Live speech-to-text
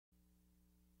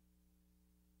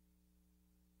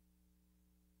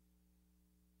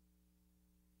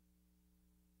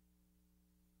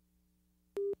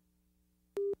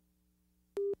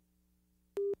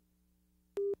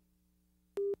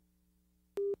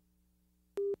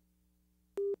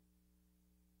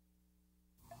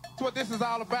what this is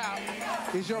all about,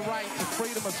 is your right to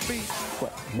freedom of speech.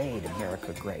 What made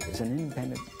America great is an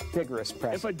independent, vigorous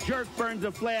press. If a jerk burns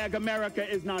a flag, America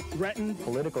is not threatened.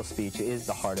 Political speech is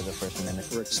the heart of the First Amendment.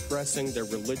 For expressing their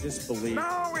religious beliefs.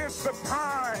 Now is the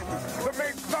time to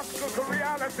make justice a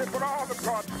reality for all of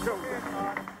God's children.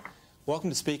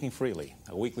 Welcome to Speaking Freely,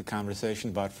 a weekly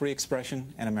conversation about free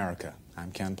expression and America.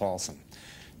 I'm Ken Paulson.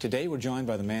 Today we're joined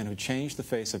by the man who changed the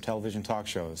face of television talk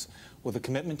shows with a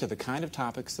commitment to the kind of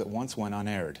topics that once went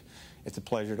unaired. It's a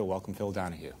pleasure to welcome Phil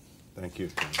Donahue. Thank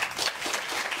you.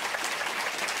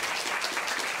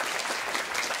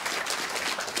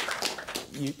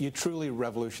 You truly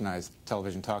revolutionized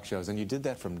television talk shows, and you did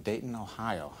that from Dayton,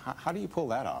 Ohio. How do you pull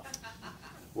that off?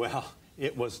 Well,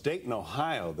 it was Dayton,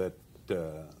 Ohio that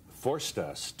forced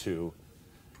us to,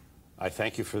 I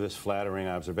thank you for this flattering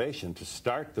observation, to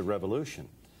start the revolution.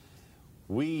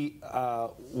 We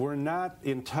were not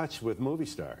in touch with movie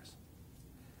stars.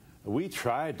 We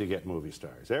tried to get movie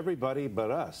stars. Everybody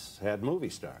but us had movie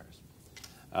stars.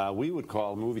 We would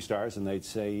call movie stars and they'd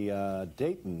say,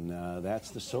 Dayton,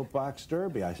 that's the soapbox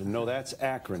derby. I said, no, that's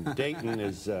Akron. Dayton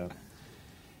is...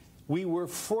 We were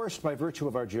forced by virtue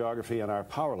of our geography and our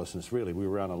powerlessness, really. We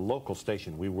were on a local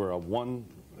station. We were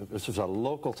this was a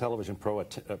local television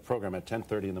program at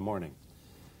 10:30 in the morning.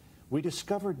 We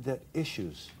discovered that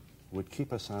issues would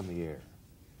keep us on the air.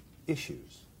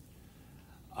 Issues.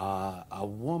 A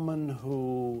woman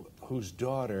whose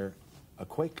daughter, a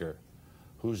Quaker,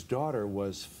 whose daughter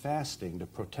was fasting to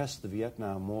protest the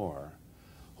Vietnam War,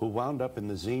 who wound up in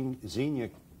the Xenia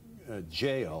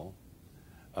jail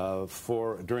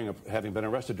having been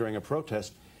arrested during a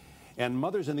protest, and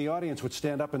mothers in the audience would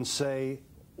stand up and say,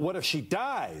 what if she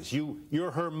dies?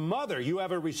 You're her mother. You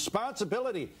have a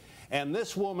responsibility. And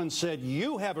this woman said,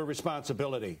 you have a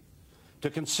responsibility to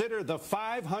consider the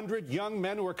 500 young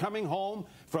men who are coming home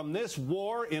from this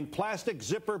war in plastic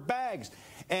zipper bags.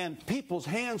 And people's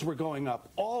hands were going up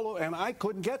and I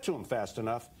couldn't get to them fast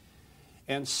enough.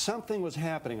 And something was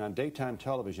happening on daytime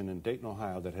television in Dayton,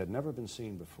 Ohio that had never been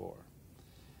seen before.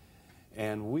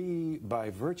 And we, by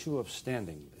virtue of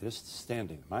standing,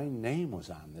 my name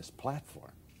was on this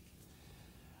platform.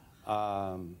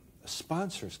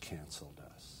 Sponsors canceled us.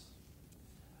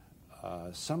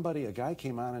 A guy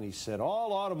came on and he said,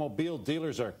 all automobile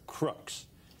dealers are crooks.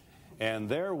 And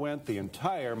there went the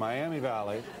entire Miami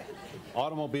Valley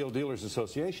Automobile Dealers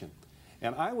Association.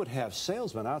 And I would have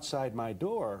salesmen outside my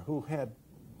door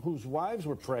whose wives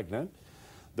were pregnant,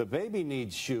 the baby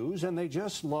needs shoes, and they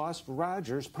just lost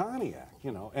Roger's Pontiac,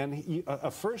 you know. And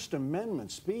a First Amendment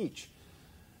speech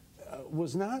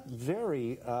was not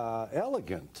very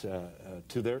elegant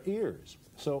to their ears.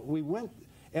 So we went,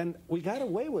 and we got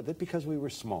away with it because we were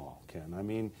small, Ken. I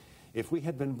mean, if we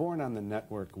had been born on the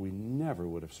network, we never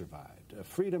would have survived.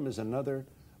 Freedom is another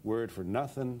word for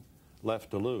nothing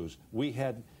left to lose. We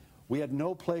had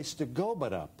no place to go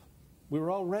but up. We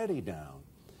were already down.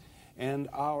 And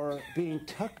our being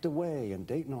tucked away in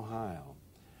Dayton, Ohio,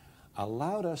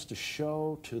 allowed us to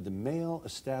show to the male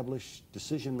established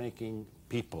decision-making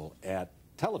people at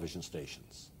television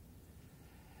stations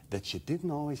that you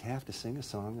didn't always have to sing a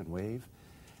song and wave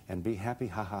and be happy,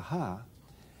 ha, ha, ha,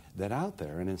 that out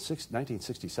there, and in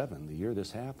 1967, the year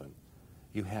this happened,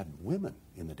 you had women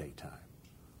in the daytime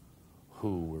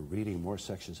who were reading more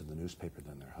sections of the newspaper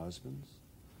than their husbands,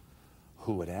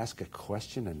 who would ask a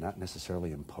question and not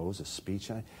necessarily impose a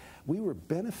speech. We were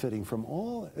benefiting from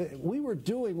we were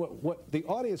doing what the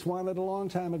audience wanted a long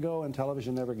time ago and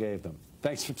television never gave them.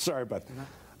 Thanks, sorry, but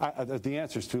the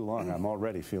answer's too long. I'm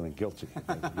already feeling guilty.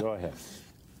 Go ahead.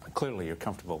 Clearly you're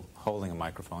comfortable holding a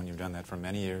microphone. You've done that for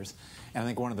many years. And I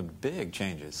think one of the big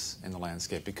changes in the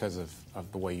landscape because of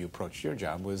the way you approached your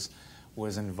job was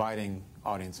inviting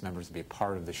audience members to be a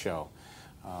part of the show.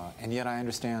 And yet I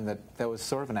understand that was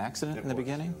sort of an accident in the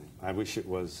beginning? I wish it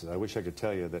was. I wish I could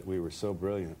tell you that we were so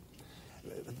brilliant.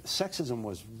 Sexism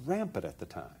was rampant at the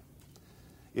time.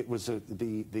 It was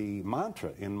the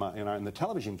mantra in the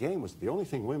television game was the only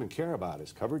thing women care about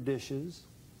is covered dishes,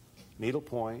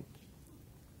 needlepoint,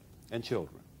 and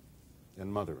children,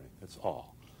 and mothering. That's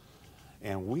all.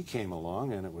 And we came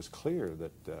along, and it was clear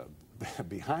that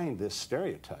behind this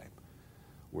stereotype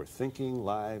were thinking,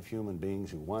 live human beings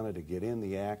who wanted to get in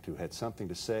the act, who had something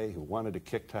to say, who wanted to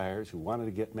kick tires, who wanted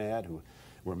to get mad, who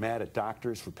were mad at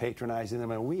doctors for patronizing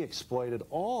them. And we exploited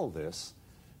all this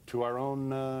to our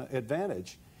own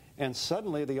advantage. And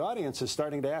suddenly the audience is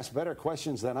starting to ask better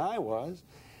questions than I was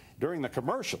during the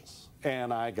commercials.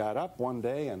 And I got up one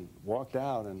day and walked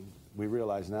out, and we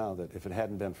realize now that if it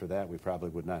hadn't been for that, we probably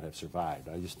would not have survived.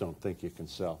 I just don't think you can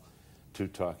sell two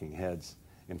talking heads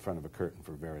in front of a curtain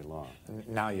for very long.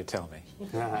 Now you tell me.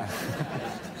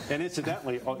 And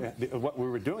incidentally, what we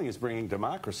were doing is bringing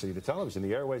democracy to television.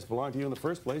 The airways belong to you in the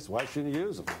first place. Why shouldn't you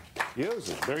use them? Use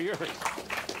them. They're yours.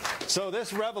 So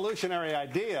this revolutionary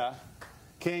idea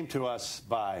came to us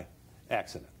by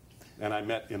accident. And I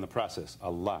met in the process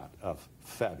a lot of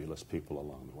fabulous people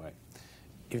along the way.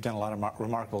 You've done a lot of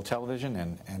remarkable television,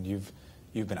 and you've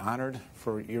been honored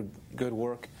for your good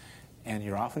work, and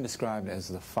you're often described as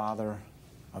the father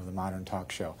of the modern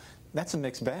talk show. That's a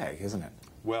mixed bag, isn't it?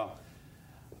 Well,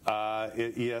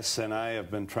 yes, and I have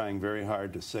been trying very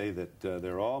hard to say that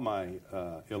they're all my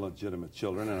illegitimate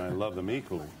children, and I love them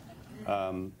equally.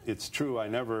 It's true, I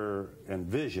never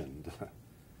envisioned.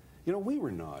 You know, we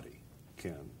were naughty,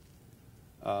 Ken.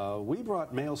 We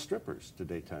brought male strippers to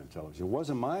daytime television. It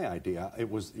wasn't my idea.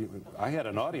 I had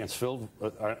an audience filled,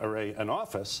 or an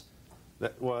office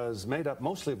that was made up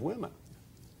mostly of women.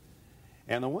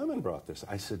 And the women brought this.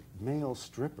 I said, male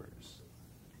strippers.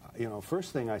 You know,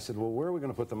 first thing I said, well, where are we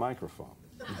going to put the microphone?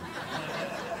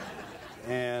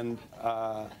 And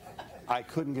I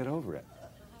couldn't get over it.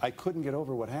 I couldn't get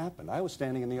over what happened. I was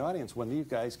standing in the audience when these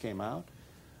guys came out.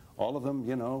 All of them,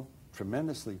 you know,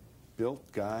 tremendously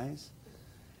built guys.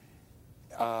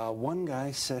 One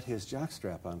guy set his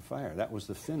jockstrap on fire. That was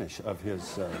the finish of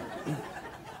his...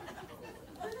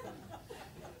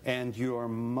 And your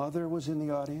mother was in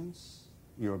the audience,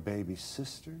 your baby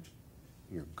sister,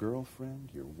 your girlfriend,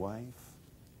 your wife,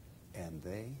 and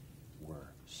they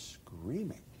were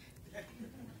screaming.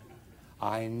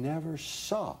 I never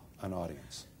saw an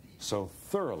audience so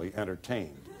thoroughly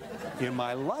entertained in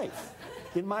my life.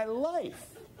 In my life.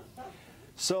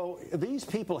 So these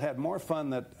people had more fun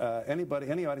than any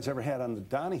audience ever had on the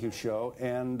Donahue show,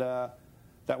 and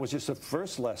that was just the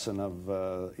first lesson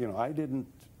of, you know,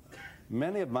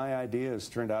 many of my ideas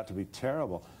turned out to be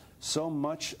terrible. So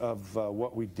much of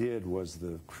what we did was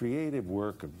the creative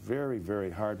work of very, very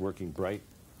hardworking, bright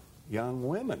young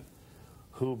women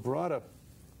who brought a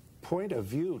point of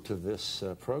view to this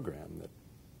program that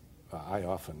I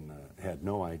often had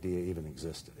no idea even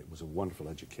existed. It was a wonderful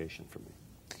education for me.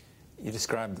 You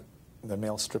described the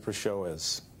male stripper show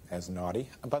as naughty.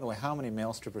 And by the way, how many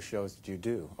male stripper shows did you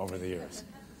do over the years?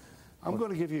 I'm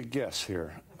going to give you a guess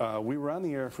here. We were on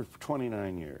the air for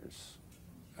 29 years.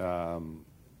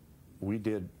 We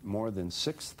did more than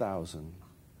 6,000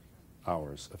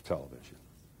 hours of television.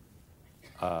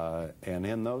 And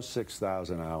in those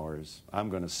 6,000 hours, I'm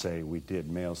going to say we did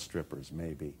male strippers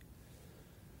maybe,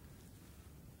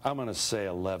 I'm going to say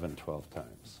 11, 12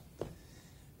 times.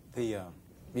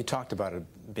 You talked about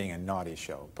it being a naughty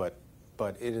show, but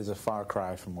it is a far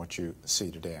cry from what you see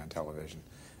today on television.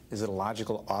 Is it a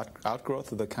logical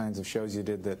outgrowth of the kinds of shows you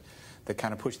did that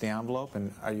kind of pushed the envelope?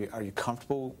 And are you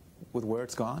comfortable with where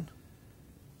it's gone?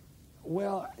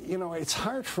 Well, you know, it's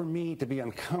hard for me to be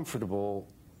uncomfortable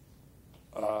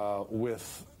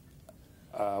with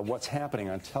what's happening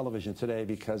on television today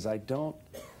because I've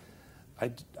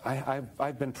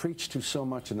been preached to so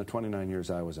much in the 29 years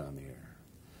I was on the air.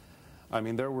 I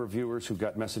mean, there were viewers who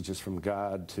got messages from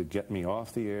God to get me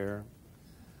off the air.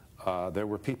 There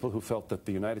were people who felt that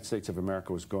the United States of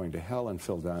America was going to hell, and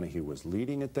Phil Donahue was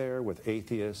leading it there with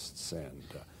atheists and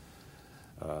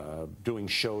doing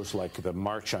shows like the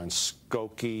March on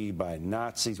Skokie by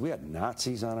Nazis. We had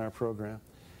Nazis on our program.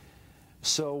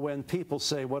 So when people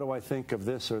say, what do I think of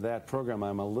this or that program,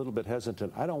 I'm a little bit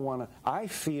hesitant. I don't want to. I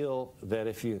feel that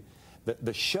if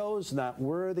the show's not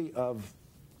worthy of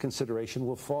consideration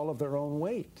will fall of their own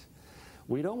weight.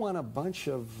 We don't want a bunch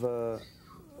of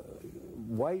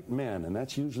white men, and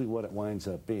that's usually what it winds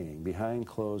up being, behind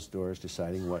closed doors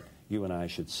deciding what you and I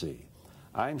should see.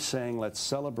 I'm saying let's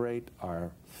celebrate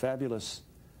our fabulous,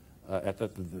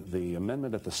 the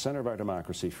amendment at the center of our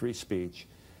democracy, free speech.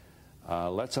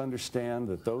 Let's understand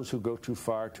that those who go too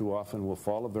far too often will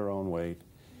fall of their own weight,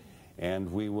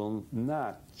 and we will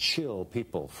not chill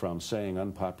people from saying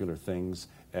unpopular things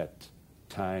at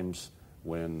times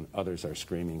when others are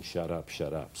screaming, shut up,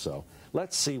 shut up. So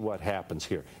let's see what happens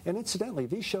here. And incidentally,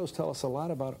 these shows tell us a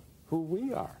lot about who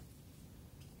we are.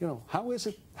 You know, how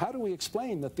do we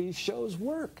explain that these shows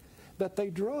work, that they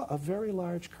draw a very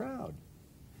large crowd?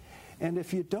 And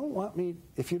if you don't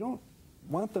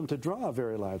want them to draw a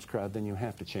very large crowd, then you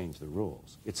have to change the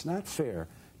rules. It's not fair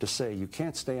to say you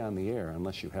can't stay on the air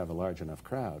unless you have a large enough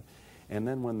crowd. And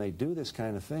then when they do this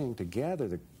kind of thing to gather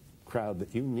the crowd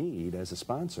that you need as a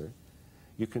sponsor,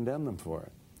 you condemn them for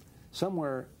it.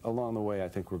 Somewhere along the way, I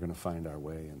think we're going to find our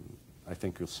way, and I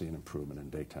think you'll see an improvement in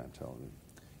daytime television.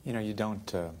 You know, you don't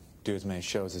do as many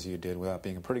shows as you did without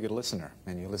being a pretty good listener,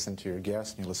 and you listen to your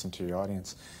guests and you listen to your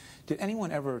audience. Did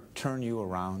anyone ever turn you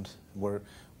around? Where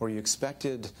you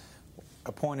expected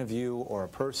a point of view or a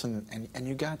person, and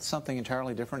you got something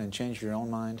entirely different and changed your own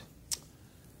mind?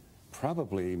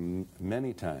 Probably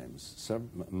many times,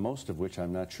 most of which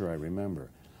I'm not sure I remember.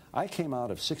 I came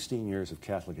out of 16 years of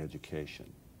Catholic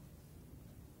education,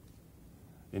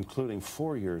 including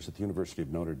 4 years at the University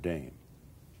of Notre Dame.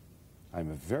 I'm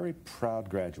a very proud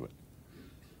graduate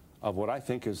of what I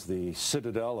think is the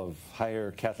citadel of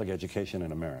higher Catholic education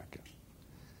in America.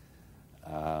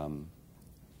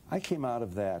 I came out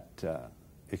of that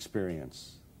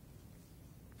experience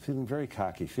feeling very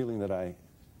cocky, feeling that I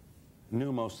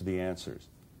knew most of the answers.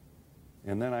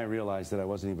 And then I realized that I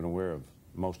wasn't even aware of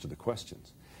most of the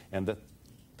questions, and that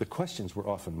the questions were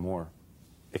often more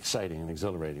exciting and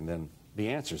exhilarating than the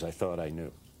answers I thought I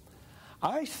knew.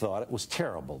 I thought it was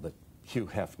terrible that Hugh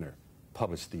Hefner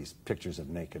published these pictures of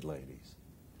naked ladies.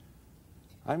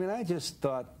 I mean, I just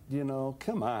thought, you know,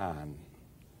 come on.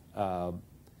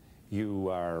 You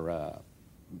are,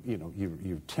 you know,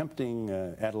 you're tempting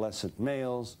adolescent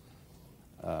males.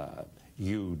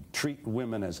 You treat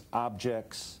women as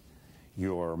objects.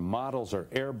 Your models are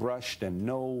airbrushed, and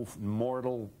no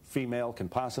mortal female can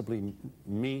possibly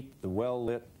meet the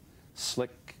well-lit,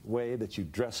 slick way that you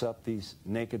dress up these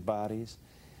naked bodies.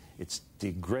 It's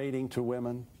degrading to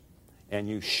women, and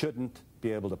you shouldn't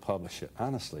be able to publish it.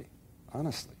 Honestly,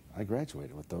 I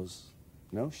graduated with those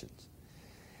notions.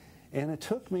 And it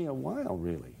took me a while,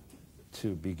 really,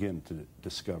 to begin to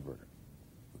discover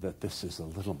that this is a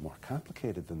little more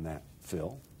complicated than that,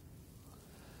 Phil.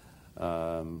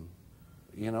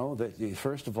 You know, that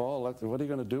first of all, what are you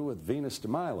going to do with Venus de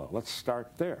Milo? Let's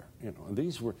start there. You know, and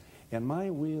these were, and my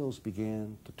wheels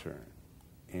began to turn,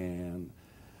 and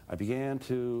I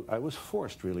was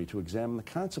forced really to examine the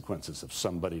consequences of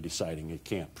somebody deciding you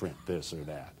can't print this or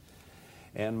that,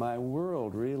 and my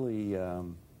world really.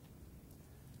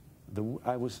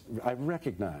 I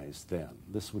recognized then,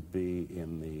 this would be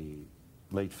in the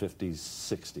late 50s,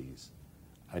 60s,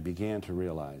 I began to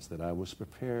realize that I was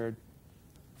prepared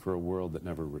for a world that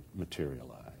never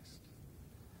materialized.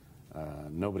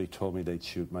 Nobody told me they'd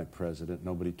shoot my president.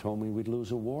 Nobody told me we'd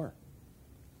lose a war.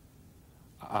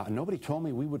 Nobody told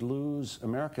me we would lose,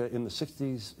 America in the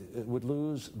 60s would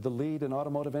lose the lead in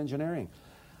automotive engineering.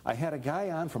 I had a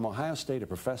guy on from Ohio State, a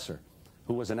professor,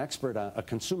 who was an expert, a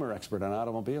consumer expert on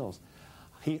automobiles.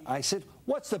 I said,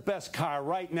 what's the best car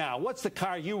right now? What's the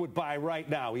car you would buy right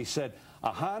now? He said,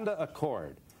 a Honda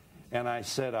Accord. And I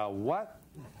said, what?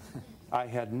 I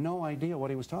had no idea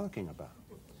what he was talking about.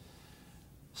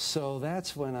 So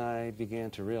that's when I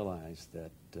began to realize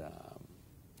that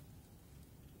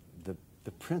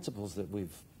the principles that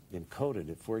we've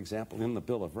encoded, for example, in the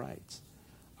Bill of Rights,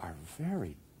 are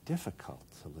very difficult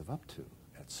to live up to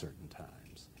at certain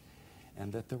times.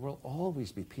 And that there will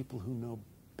always be people who know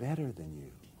better than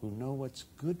you, who know what's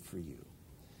good for you.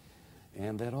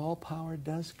 And that all power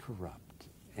does corrupt.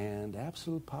 And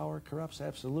absolute power corrupts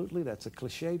absolutely. That's a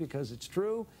cliche because it's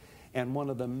true. And one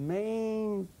of the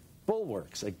main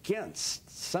bulwarks against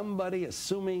somebody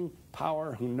assuming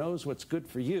power who knows what's good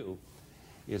for you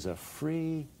is a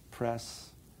free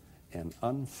press and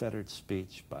unfettered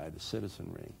speech by the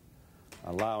citizenry,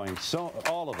 allowing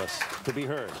all of us to be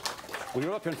heard. We're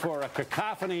looking for a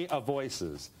cacophony of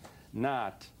voices,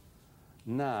 not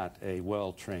a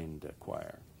well-trained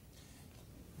choir.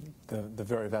 The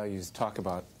very values talk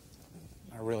about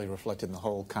are really reflected in the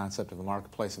whole concept of a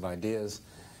marketplace of ideas,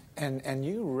 and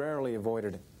you rarely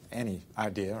avoided any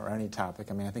idea or any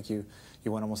topic. I mean, I think you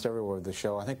went almost everywhere with the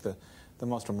show. I think the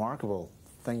most remarkable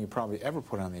thing you probably ever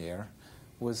put on the air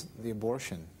was the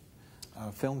abortion.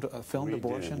 Filmed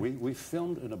abortion? We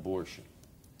filmed an abortion.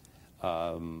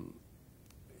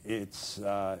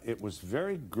 It was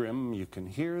very grim. You can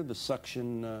hear the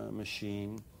suction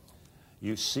machine.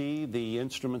 You see the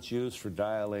instruments used for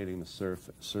dilating the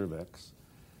cervix.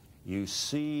 You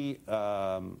see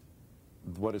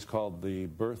what is called the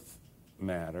birth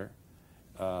matter.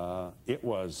 It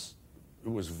was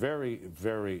very,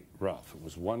 very rough. It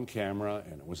was one camera,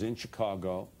 and it was in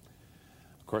Chicago.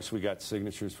 Of course, we got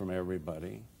signatures from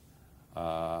everybody.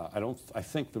 I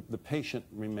think the patient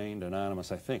remained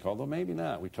anonymous, I think, although maybe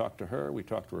not. We talked to her, we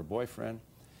talked to her boyfriend,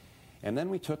 and then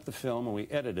we took the film and we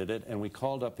edited it, and we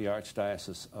called up the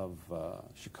Archdiocese of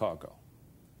Chicago.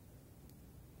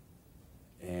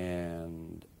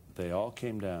 And they all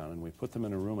came down, and we put them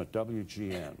in a room at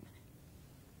WGN.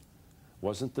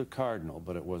 Wasn't the Cardinal,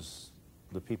 but it was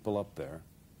the people up there.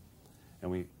 And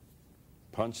we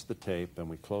punched the tape, and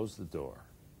we closed the door.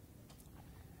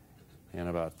 And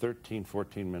about 13,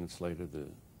 14 minutes later,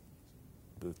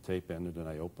 the tape ended, and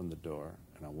I opened the door,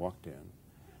 and I walked in.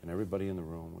 and everybody in the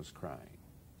room was crying.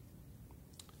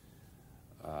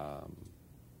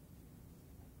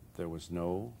 There was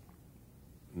no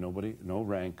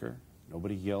rancor.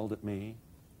 Nobody yelled at me.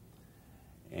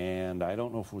 And I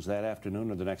don't know if it was that afternoon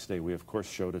or the next day. We, of course,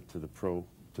 showed it to the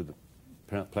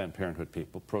Planned Parenthood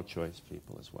people, pro-choice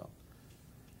people as well.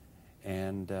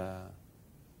 And the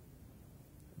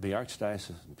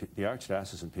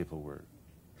archdiocesan people were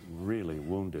really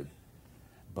wounded,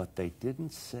 but they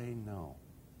didn't say no.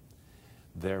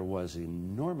 There was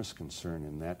enormous concern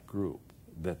in that group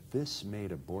that this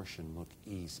made abortion look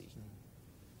easy,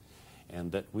 and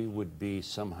that we would be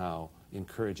somehow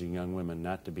encouraging young women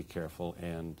not to be careful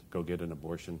and go get an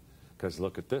abortion, because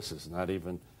look at this, it's not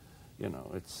even, you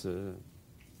know, it's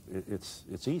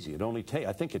easy. It only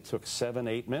I think it took 7,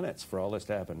 8 minutes for all this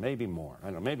to happen, maybe more. I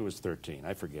don't know, maybe it was 13,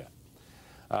 I forget.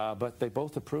 But they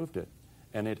both approved it,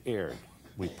 and it aired.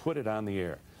 We put it on the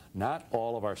air. Not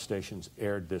all of our stations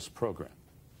aired this program.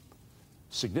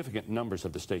 Significant numbers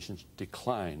of the stations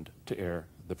declined to air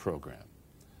the program.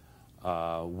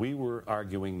 We were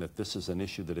arguing that this is an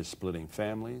issue that is splitting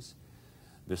families.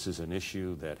 This is an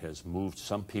issue that has moved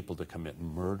some people to commit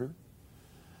murder.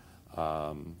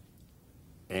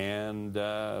 And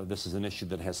this is an issue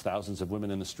that has thousands of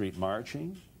women in the street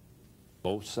marching,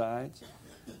 both sides.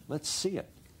 Let's see it.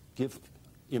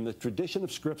 In the tradition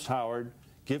of Scripps Howard,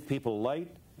 give people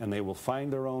light and they will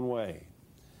find their own way.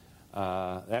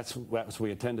 That's what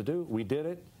we intend to do. We did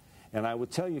it. And I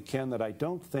would tell you, Ken, that I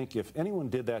don't think if anyone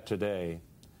did that today,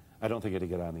 I don't think it'd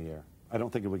get on the air. I don't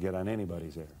think it would get on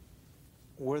anybody's air.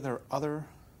 Were there other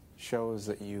shows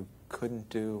that you couldn't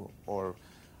do or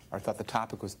thought the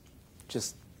topic was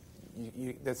just,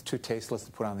 that's too tasteless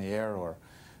to put on the air, or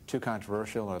too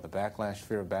controversial, or the backlash,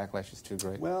 fear of backlash is too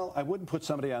great? Well, I wouldn't put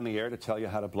somebody on the air to tell you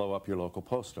how to blow up your local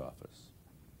post office.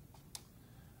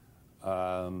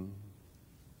 I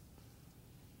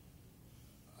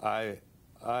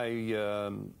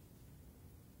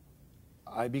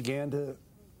began to,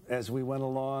 as we went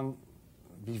along,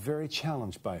 be very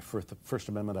challenged by First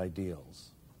Amendment ideals.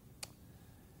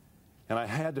 And I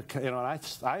had to, you know,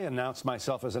 I announced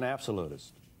myself as an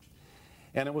absolutist.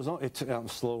 And I'm a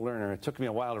slow learner. It took me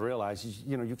a while to realize,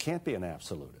 you know, you can't be an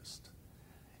absolutist.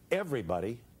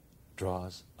 Everybody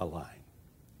draws a line.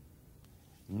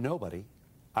 Nobody,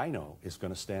 I know, is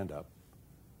going to stand up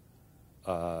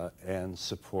and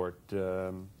support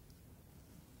child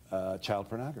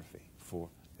pornography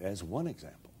as one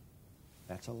example.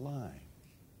 That's a line.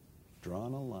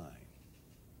 Drawn a line.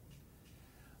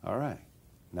 All right.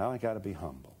 Now I got to be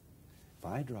humble. If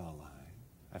I draw a line,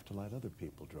 I have to let other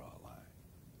people draw a line.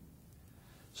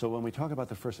 So when we talk about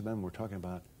the First Amendment, we're talking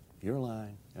about your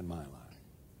line and my line.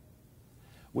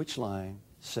 Which line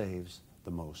saves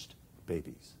the most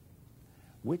babies?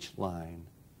 Which line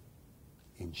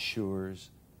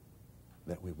ensures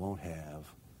that we won't have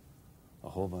a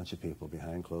whole bunch of people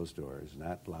behind closed doors,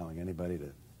 not allowing anybody to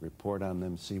report on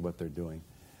them, see what they're doing,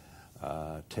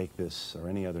 take this or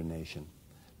any other nation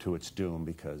to its doom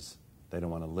because they don't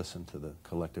want to listen to the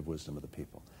collective wisdom of the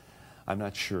people? I'm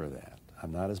not sure of that.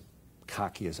 I'm not as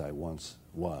cocky as I once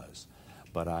was,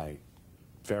 but I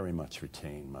very much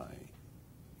retain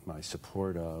my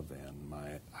support of and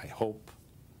my, I hope,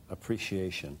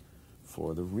 appreciation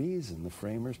for the reason the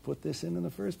framers put this in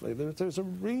the first place. There's a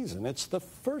reason. It's the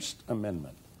First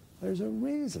Amendment. There's a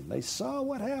reason. They saw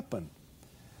what happened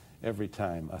every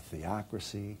time a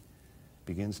theocracy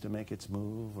begins to make its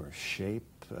move or shape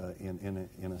in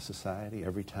a society,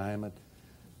 every time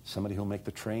somebody who'll make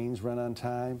the trains run on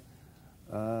time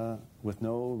with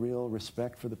no real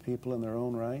respect for the people and their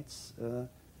own rights.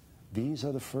 These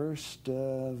are the first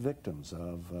victims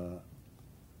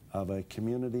of a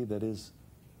community that is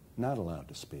not allowed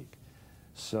to speak.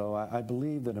 So I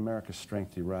believe that America's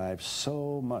strength derives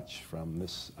so much from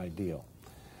this ideal.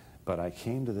 But I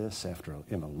came to this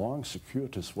in a long,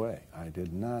 circuitous way. I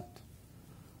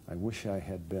wish I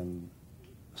had been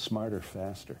smarter,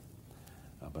 faster.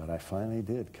 But I finally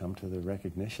did come to the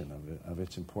recognition of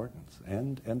its importance,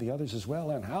 and the others as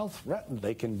well, and how threatened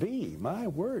they can be. My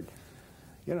word.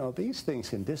 You know, these things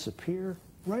can disappear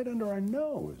right under our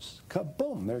nose.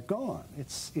 Kaboom, they're gone.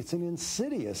 It's an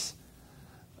insidious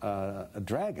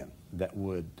dragon that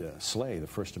would slay the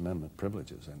First Amendment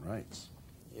privileges and rights.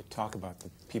 You talk about the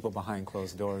people behind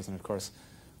closed doors, and of course,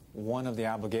 one of the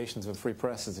obligations of a free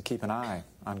press is to keep an eye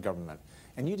on government.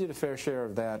 And you did a fair share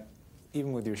of that,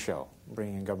 even with your show,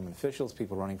 bringing in government officials,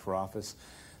 people running for office.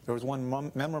 There was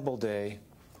one memorable day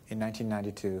in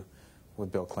 1992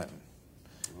 with Bill Clinton,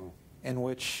 in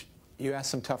which you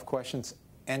asked some tough questions,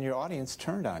 and your audience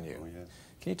turned on you. Oh, yes.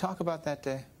 Can you talk about that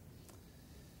day?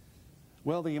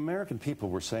 Well, the American people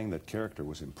were saying that character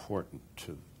was important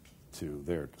to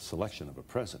their selection of a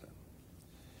president.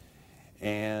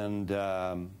 And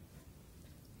the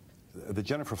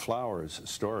Jennifer Flowers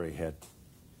story had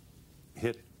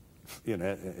hit, you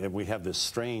know, we have this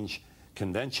strange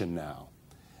convention now.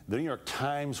 The New York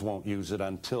Times won't use it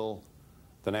until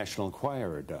the National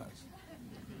Enquirer does.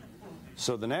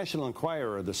 So the National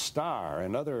Enquirer, the Star,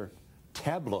 and other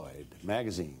tabloid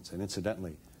magazines, and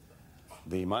incidentally,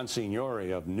 the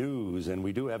Monsignori of news, and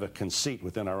we do have a conceit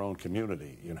within our own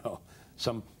community, you know.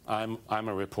 I'm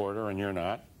a reporter and you're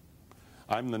not.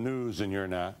 I'm the news and you're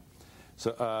not.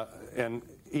 So, and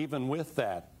even with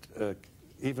that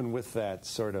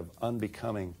sort of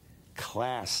unbecoming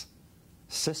class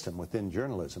system within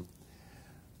journalism,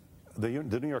 the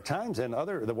New York Times and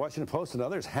the Washington Post and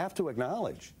others have to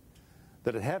acknowledge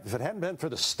that if it hadn't been for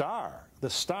the Star,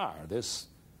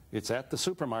 it's at the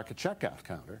supermarket checkout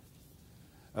counter,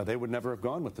 they would never have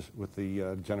gone with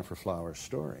the Jennifer Flowers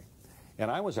story. And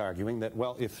I was arguing that,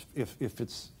 well, if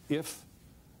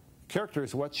character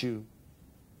is what you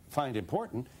find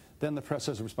important, then the press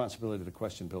has a responsibility to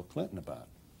question Bill Clinton about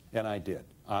it. And I did,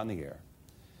 on the air.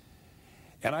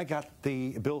 And I got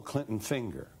the Bill Clinton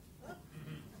finger.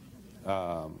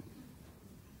 I'll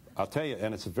tell you,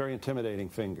 and it's a very intimidating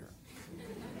finger.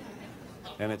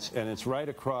 And it's right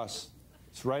across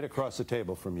the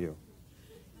table from you.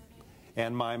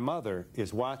 And my mother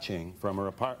is watching from her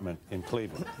apartment in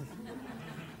Cleveland.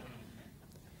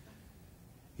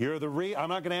 I'm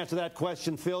not going to answer that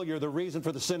question, Phil. You're the reason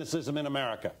for the cynicism in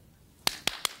America.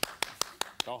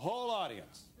 The whole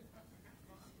audience.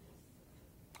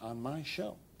 On my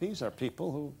show. These are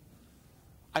people who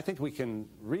I think we can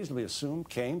reasonably assume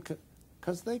came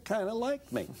because they kind of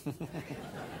liked me.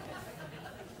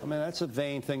 I mean, that's a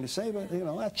vain thing to say, but, you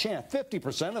know, that chance,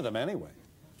 50% of them anyway.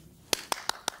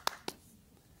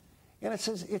 And it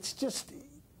says, it's just,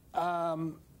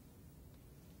 do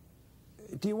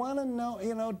you want to know,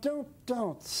 you know,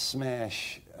 don't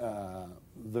smash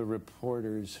the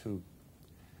reporters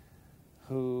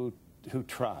who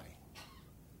try.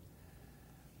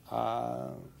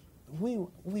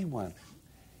 We want,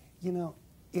 you know,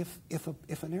 if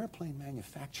an airplane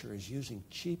manufacturer is using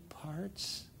cheap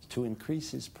parts to increase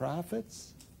his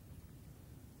profits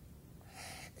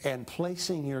and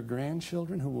placing your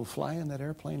grandchildren who will fly in that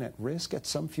airplane at risk at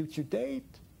some future date,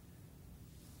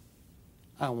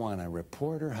 I want a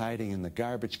reporter hiding in the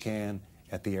garbage can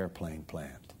at the airplane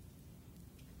plant.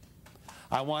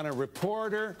 I want a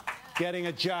reporter getting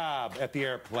a job at the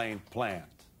airplane plant.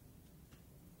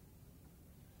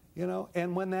 You know,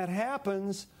 and when that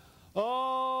happens,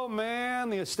 oh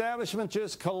man, the establishment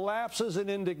just collapses in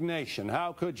indignation.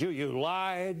 How could you? You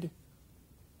lied.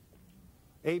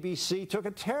 ABC took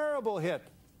a terrible hit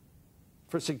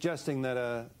for suggesting that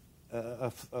a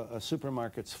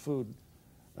supermarket's food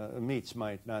meats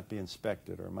might not be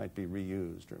inspected or might be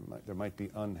reused or there might be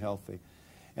unhealthy.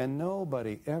 And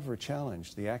nobody ever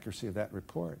challenged the accuracy of that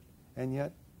report. And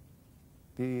yet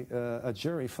a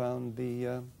jury found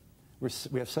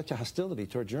we have such a hostility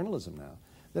toward journalism now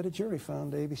that a jury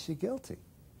found ABC guilty.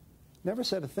 Never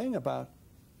said a thing about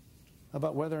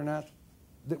whether or not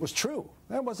it was true.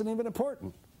 That wasn't even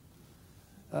important.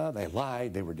 They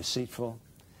lied. They were deceitful.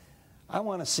 I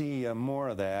want to see more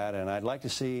of that, and I'd like to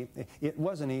see. It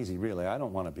wasn't easy, really. I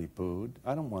don't want to be booed.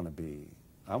 I want to be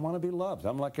loved.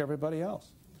 I'm like everybody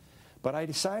else. But I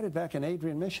decided back in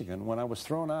Adrian, Michigan, when I was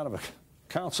thrown out of a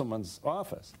councilman's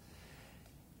office,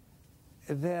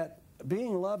 that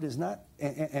being loved is not,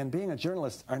 and being a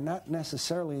journalist are not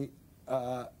necessarily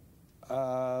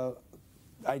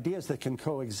ideas that can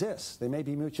coexist. They may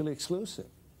be mutually exclusive.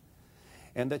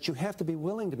 And that you have to be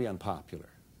willing to be unpopular,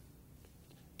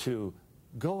 to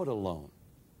go it alone,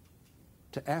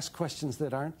 to ask questions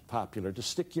that aren't popular, to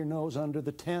stick your nose under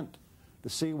the tent, to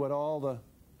see what all the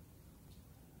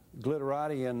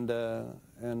glitterati and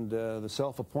the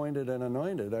self-appointed and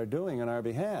anointed are doing on our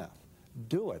behalf.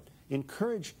 Do it.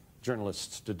 Encourage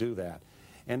journalists to do that.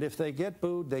 And if they get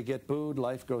booed, they get booed.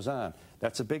 Life goes on.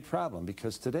 That's a big problem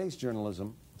because today's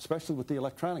journalism, especially with the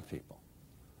electronic people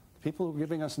who are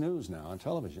giving us news now on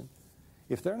television,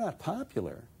 if they're not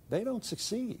popular, they don't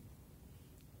succeed.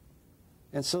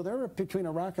 And so they're between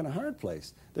a rock and a hard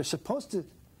place. They're supposed to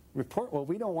report what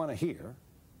we don't want to hear,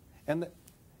 and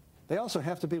they also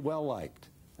have to be well-liked.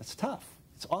 That's tough.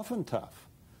 It's often tough.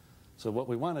 So what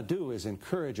we want to do is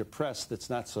encourage a press that's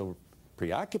not so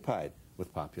preoccupied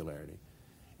with popularity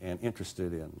and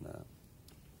interested in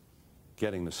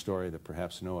getting the story that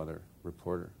perhaps no other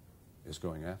reporter is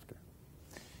going after.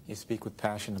 You speak with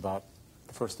passion about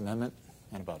the First Amendment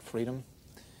and about freedom,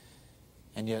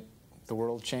 and yet the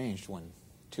world changed when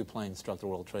 2 planes struck the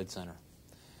World Trade Center.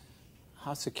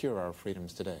 How secure are our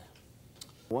freedoms today?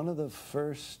 One of the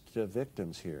first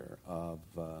victims here of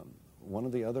one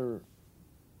of the other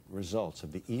results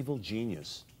of the evil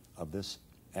genius of this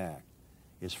act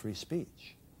is free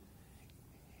speech.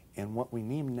 And what we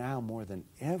need now more than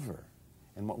ever,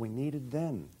 and what we needed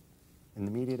then in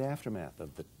the immediate aftermath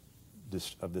of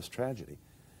this tragedy,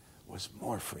 was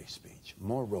more free speech,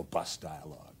 more robust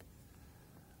dialogue.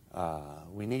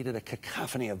 We needed a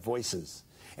cacophony of voices,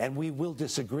 and we will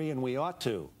disagree, and we ought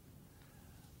to.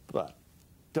 But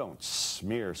don't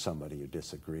smear somebody you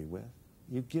disagree with.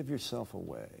 You give yourself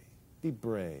away. Be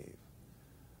brave.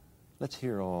 Let's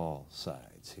hear all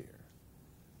sides here.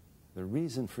 The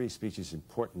reason free speech is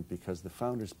important because the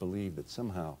founders believed that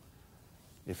somehow,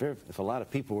 if a lot of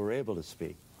people were able to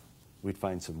speak, we'd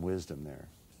find some wisdom there.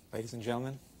 Ladies and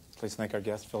gentlemen, please thank our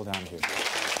guest, Phil Donahue.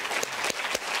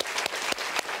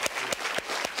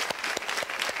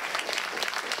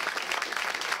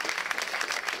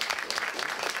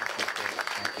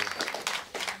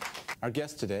 Our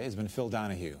guest today has been Phil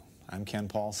Donahue. I'm Ken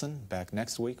Paulson, back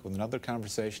next week with another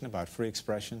conversation about free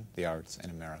expression, the arts,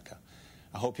 and America.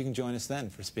 I hope you can join us then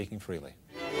for Speaking Freely.